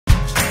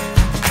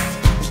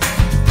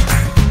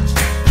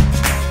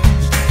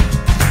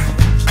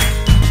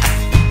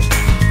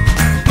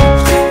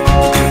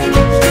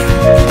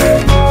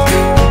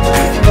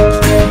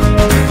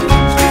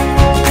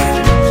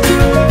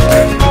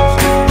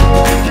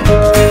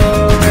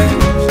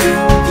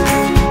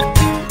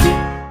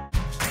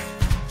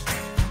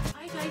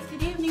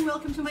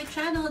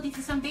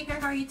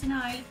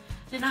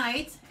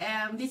tonight.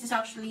 This is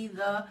actually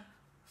the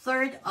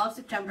 3rd of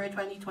September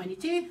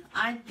 2022,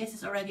 and this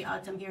is already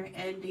autumn here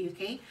in the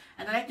UK.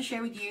 And I'd like to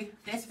share with you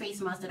this face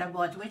mask that I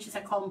bought, which is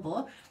a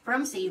combo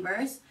from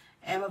Savers.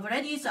 I've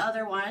already used the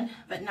other one,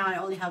 but now I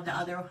only have the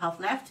other half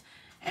left.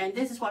 And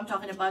this is what I'm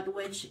talking about,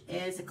 which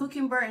is a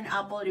cucumber and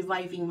apple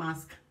reviving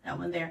mask. That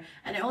one there.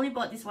 And I only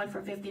bought this one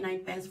for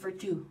 59 pence for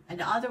 2. And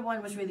the other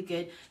one was really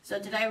good. So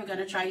today we're going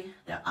to try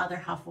the other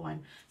half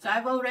one. So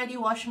I've already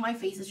washed my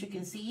face, as you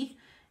can see.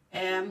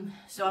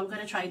 So I'm going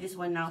to try this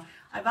one now.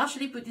 I've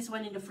actually put this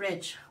one in the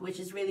fridge, which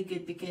is really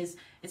good because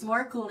it's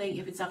more cooling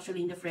if it's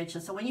actually in the fridge.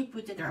 So when you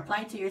put it or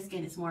apply it to your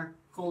skin, it's more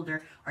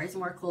colder, or it's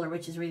more cooler,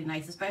 which is really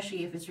nice,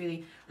 especially if it's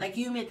really like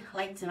humid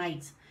like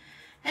tonight.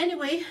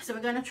 Anyway, so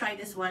we're gonna try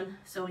this one.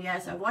 So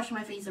yes, I washed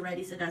my face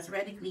already, so that's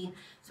already clean.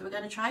 So we're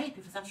gonna try it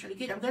if it's actually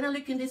good. I'm gonna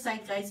look in this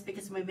side, guys,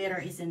 because my mirror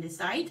is in this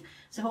side.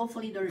 So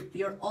hopefully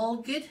you're all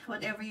good,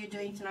 whatever you're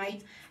doing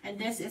tonight. And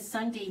this is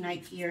Sunday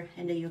night here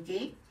in the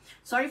UK.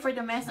 Sorry for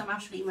the mess, I'm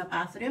actually in my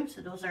bathroom.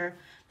 So those are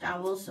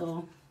towels,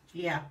 so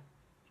yeah.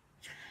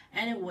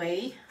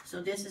 Anyway,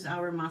 so this is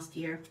our mask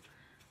here.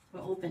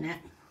 We'll open it.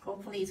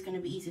 Hopefully it's gonna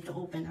be easy to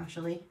open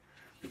actually.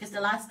 Because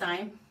the last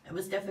time it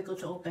was difficult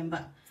to open,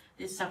 but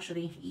this is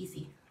actually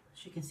easy,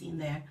 as you can see in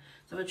there.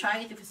 So we'll try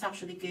it if it's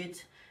actually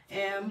good.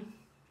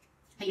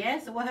 Yeah,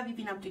 so what have you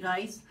been up to,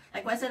 guys?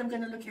 Like what I said, I'm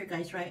gonna look here,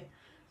 guys, right?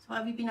 So what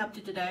have you been up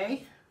to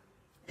today?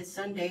 It's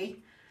Sunday.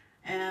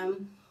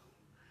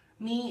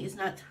 Me, it's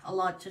not a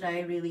lot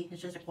today, really.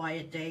 It's just a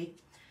quiet day.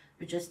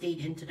 We just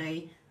stayed in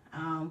today.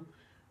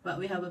 But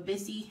we have a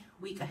busy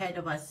week ahead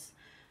of us.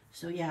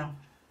 So yeah.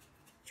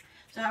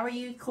 So how are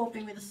you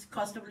coping with the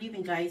cost of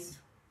living, guys?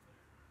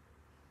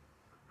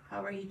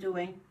 How are you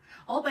doing?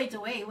 Oh, by the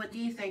way, what do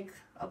you think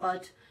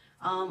about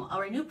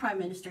our new Prime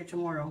Minister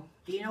tomorrow?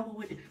 Do you know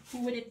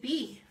who would it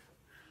be?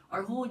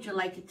 Or who would you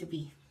like it to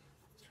be?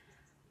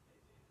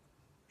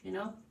 You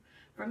know?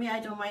 For me, I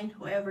don't mind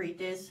whoever it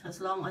is, as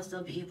long as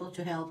they'll be able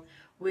to help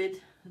with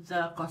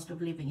the cost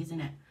of living, isn't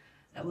it?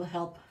 That will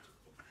help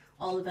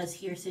all of us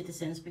here,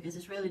 citizens, because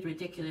it's really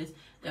ridiculous,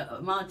 the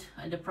amount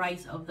and the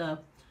price of the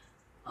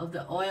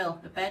oil,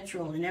 the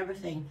petrol and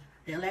everything,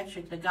 the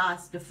electric, the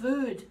gas, the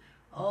food.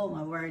 Oh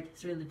my word,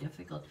 it's really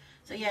difficult.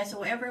 So yeah, so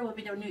whoever will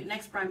be the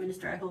next Prime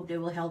Minister, I hope they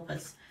will help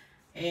us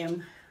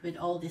with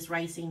all this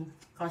rising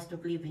cost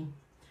of living,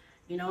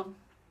 you know,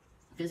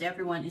 because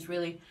everyone is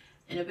really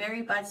in a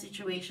very bad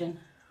situation,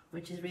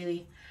 which is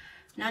really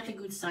not a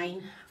good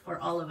sign for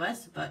all of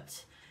us.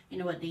 But you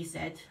know what they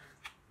said,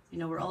 you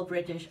know, we're all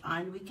British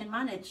and we can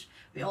manage.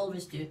 We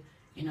always do,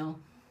 you know.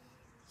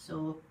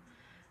 So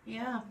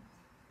yeah,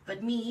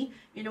 but me,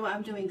 you know what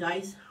I'm doing,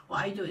 guys?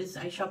 What I do is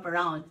I shop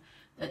around.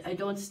 I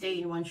don't stay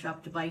in one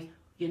shop to buy,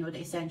 you know, the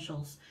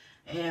essentials.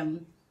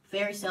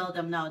 Very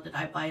seldom now that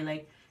I buy,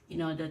 like, you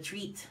know, the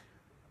treat.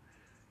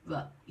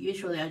 But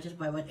usually I just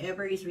buy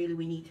whatever is really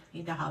we need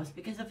in the house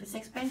because if it's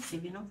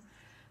expensive, you know.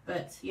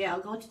 But yeah,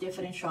 I'll go to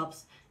different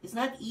shops. It's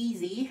not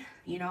easy,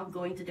 you know,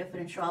 going to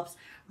different shops.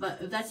 But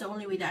if that's the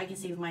only way that I can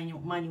save my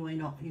money, why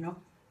not, you know?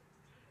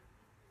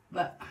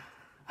 But,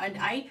 and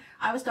I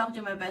was talking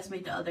to my best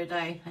mate the other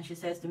day, and she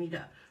says to me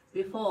that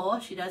before,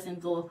 she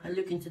doesn't go and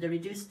look into the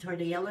reduced or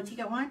the yellow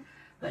ticket one,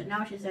 but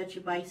now she said she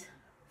buys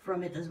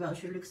from it as well.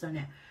 She looks on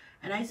it.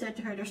 And I said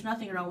to her, there's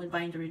nothing wrong with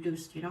buying the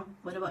reduced, you know.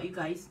 What about you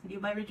guys? Do you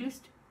buy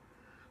reduced?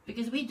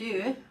 Because we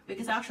do.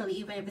 Because actually,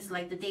 even if it's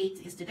like the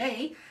date is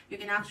today, you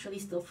can actually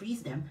still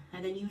freeze them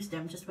and then use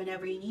them just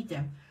whenever you need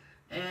them.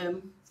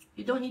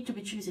 You don't need to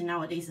be choosing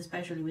nowadays,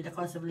 especially with the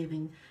cost of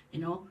living,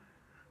 you know.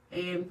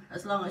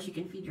 As long as you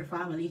can feed your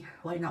family,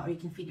 why not? Or you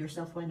can feed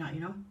yourself, why not, you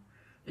know.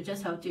 You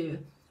just have to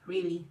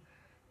really,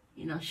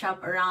 you know,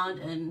 shop around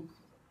and,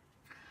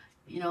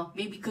 you know,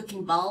 maybe cook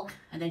in bulk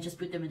and then just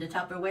put them in the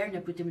Tupperware and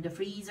then put them in the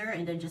freezer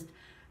and then just,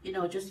 you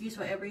know, just use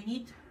whatever you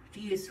need to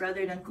use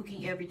rather than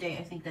cooking every day.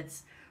 I think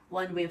that's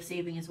one way of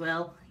saving as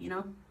well, you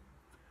know.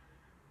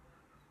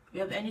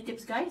 You have any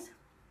tips, guys?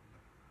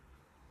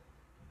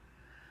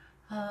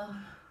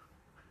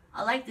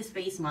 I like this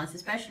face mask,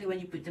 especially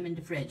when you put them in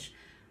the fridge.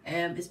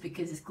 It's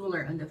because it's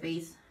cooler on the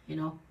face, you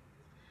know.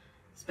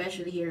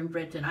 Especially here in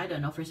Britain, I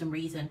don't know, for some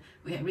reason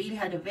we really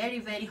had a very,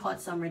 very hot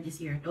summer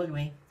this year, don't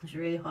we? It's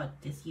really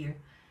hot this year.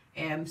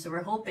 So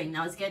we're hoping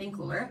now it's getting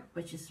cooler,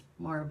 which is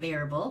more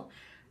bearable.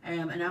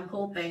 And I'm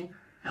hoping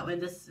that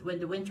when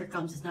the winter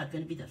comes, it's not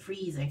going to be that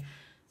freezing.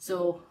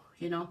 So,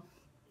 you know,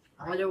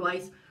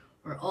 otherwise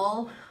we're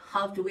all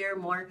have to wear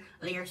more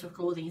layers of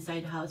clothing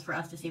inside the house for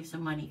us to save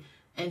some money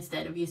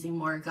instead of using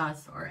more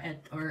gas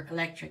or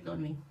electric,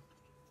 don't we?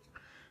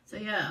 So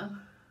yeah,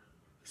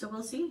 so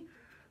we'll see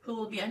who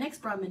will be our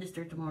next Prime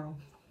Minister tomorrow,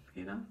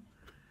 you know.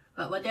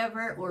 But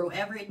whatever or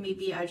whoever it may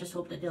be, I just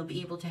hope that they'll be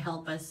able to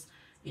help us,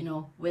 you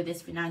know, with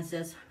this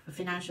finances,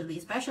 financially.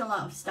 Especially a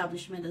lot of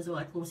establishments as well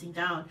are closing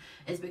down.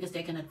 It's because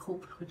they cannot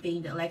cope with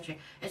paying the electric.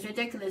 It's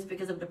ridiculous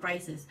because of the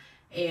prices.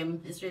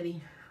 It's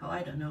really oh,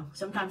 I don't know,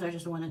 sometimes I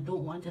just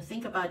don't want to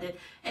think about it.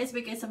 It's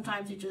because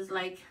sometimes it's just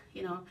like,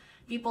 you know,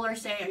 people are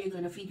saying, are you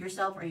going to feed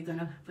yourself? Are you going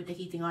to put the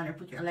heating on, or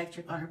put your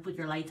electric on, or put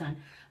your light on?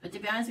 But to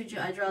be honest with you,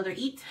 I'd rather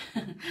eat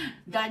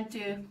than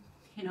to,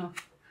 you know,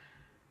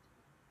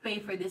 pay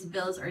for these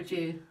bills, or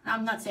to,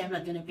 I'm not saying I'm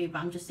not going to pay, but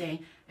I'm just saying,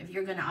 if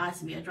you're going to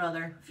ask me, I'd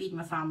rather feed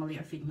my family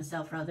or feed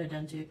myself rather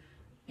than to,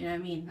 you know what I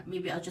mean?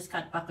 Maybe I'll just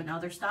cut back on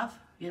other stuff.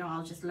 You know,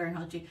 I'll just learn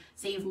how to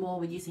save more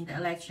with using the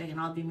electric, and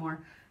I'll be more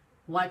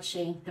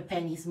watching the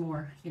pennies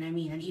more, you know what I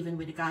mean? And even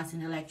with the gas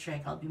and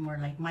electric, I'll be more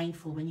like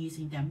mindful when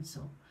using them.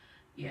 So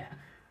yeah.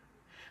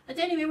 But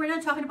anyway, we're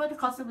not talking about the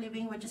cost of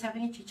living, we're just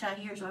having a chit chat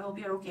here, so I hope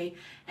you're okay.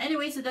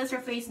 Anyway, so that's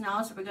our face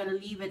now, so we're going to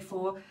leave it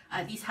for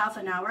at least half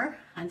an hour,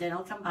 and then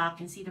I'll come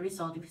back and see the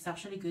result if it's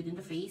actually good in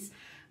the face.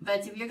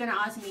 But if you're going to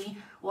ask me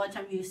what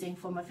I'm using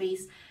for my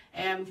face,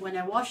 when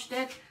I washed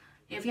it,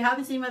 if you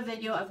haven't seen my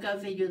video, I've got a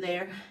video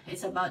there.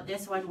 It's about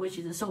this one, which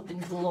is a Soap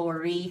and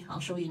Glory. I'll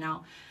show you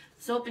now.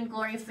 Soap and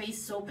Glory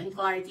Face Soap and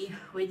Clarity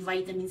with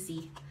vitamin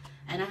C.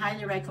 And I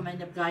highly recommend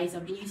them, guys.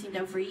 I've been using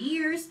them for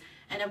years,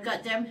 and I've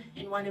got them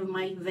in one of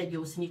my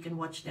videos, and you can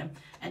watch them.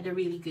 And they're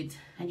really good.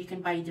 And you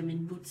can buy them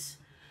in Boots.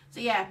 So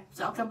yeah,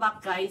 so I'll come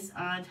back, guys,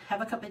 and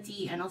have a cup of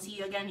tea, and I'll see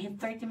you again in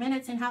 30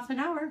 minutes, in half an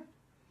hour.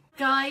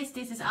 Guys,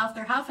 this is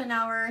after half an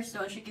hour,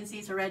 so as you can see,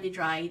 it's already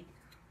dried.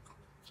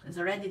 It's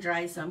already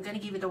dry, so I'm gonna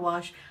give it a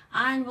wash,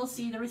 and we'll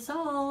see the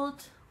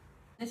result.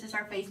 This is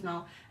our face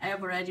now. I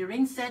have already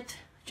rinsed it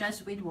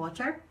just with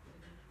water.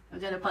 I'm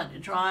gonna put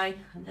it dry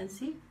and then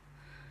see.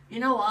 You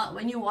know what?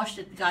 When you wash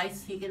it,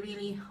 guys, you can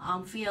really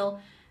feel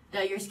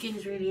that your skin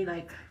is really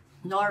like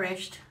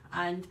nourished,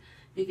 and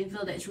you can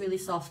feel that it's really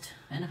soft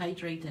and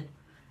hydrated.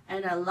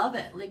 And I love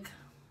it. Like,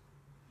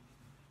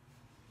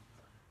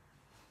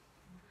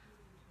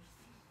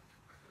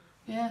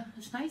 yeah,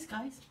 it's nice,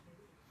 guys.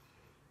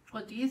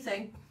 What do you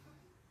think?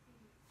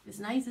 It's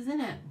nice, isn't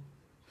it?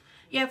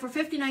 Yeah, for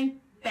 59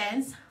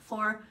 pence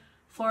for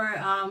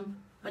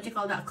what you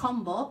call that,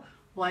 combo,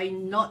 why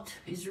not?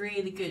 It's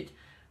really good.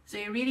 So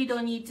you really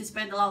don't need to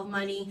spend a lot of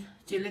money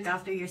to look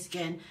after your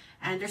skin.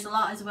 And there's a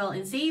lot as well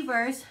in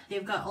Savers.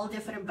 They've got all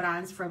different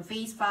brands from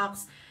Face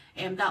Facts,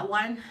 and that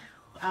one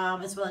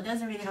as well. It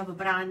doesn't really have a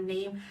brand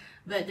name,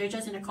 but they're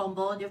just in a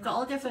combo. They've got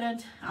all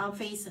different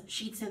face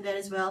sheets in there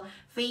as well,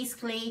 face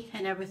clay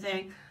and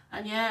everything.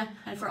 And yeah,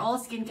 and for all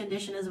skin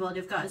condition as well,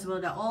 they've got as well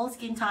the all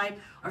skin type,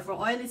 or for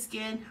oily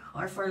skin,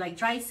 or for like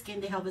dry skin,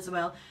 they have as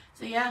well.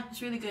 So yeah,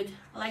 it's really good.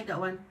 I like that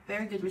one.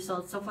 Very good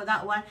results. So for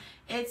that one,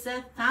 it's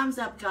a thumbs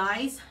up,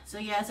 guys. So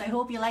yes, I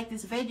hope you like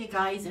this video,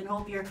 guys, and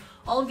hope you're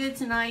all good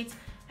tonight.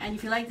 And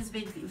if you like this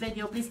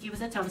video, please give us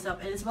a thumbs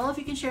up. And as well, if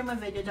you can share my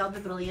video, that would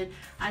be brilliant.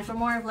 And for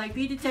more of like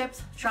beauty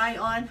tips, try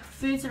on,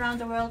 foods around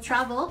the world,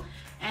 travel,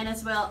 and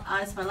as well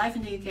as my life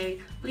in the UK,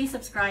 please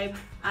subscribe.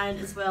 And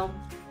as well,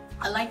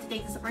 I'd like to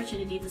take this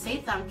opportunity to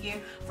say thank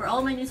you for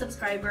all my new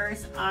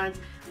subscribers, and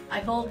I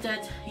hope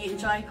that you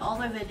enjoy all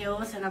my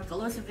videos. And I've got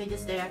lots of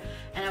videos there,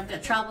 and I've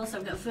got travels,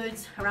 I've got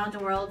foods around the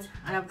world,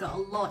 and I've got a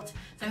lot.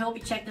 So I hope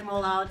you check them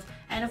all out.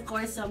 And of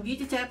course, some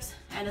beauty tips,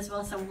 and as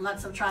well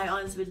lots of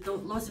try-ons with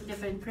lots of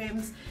different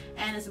creams,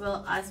 and as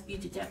well as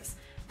beauty tips.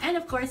 And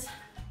of course,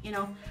 you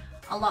know,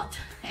 a lot.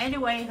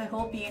 Anyway, I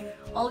hope you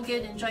all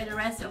good. Enjoy the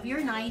rest of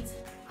your night,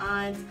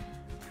 and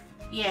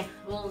yeah,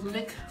 we'll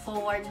look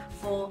forward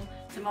for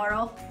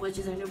tomorrow, which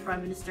is our new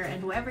Prime Minister,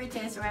 and whoever it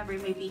is, whoever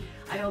it may be,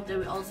 I hope that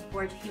we all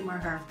support him or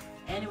her.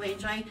 Anyway,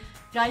 enjoy,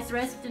 guys, the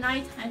rest of the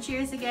night, and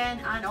cheers again,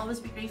 and always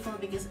be grateful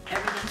because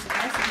everything's a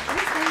blessing.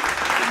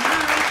 Good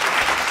night.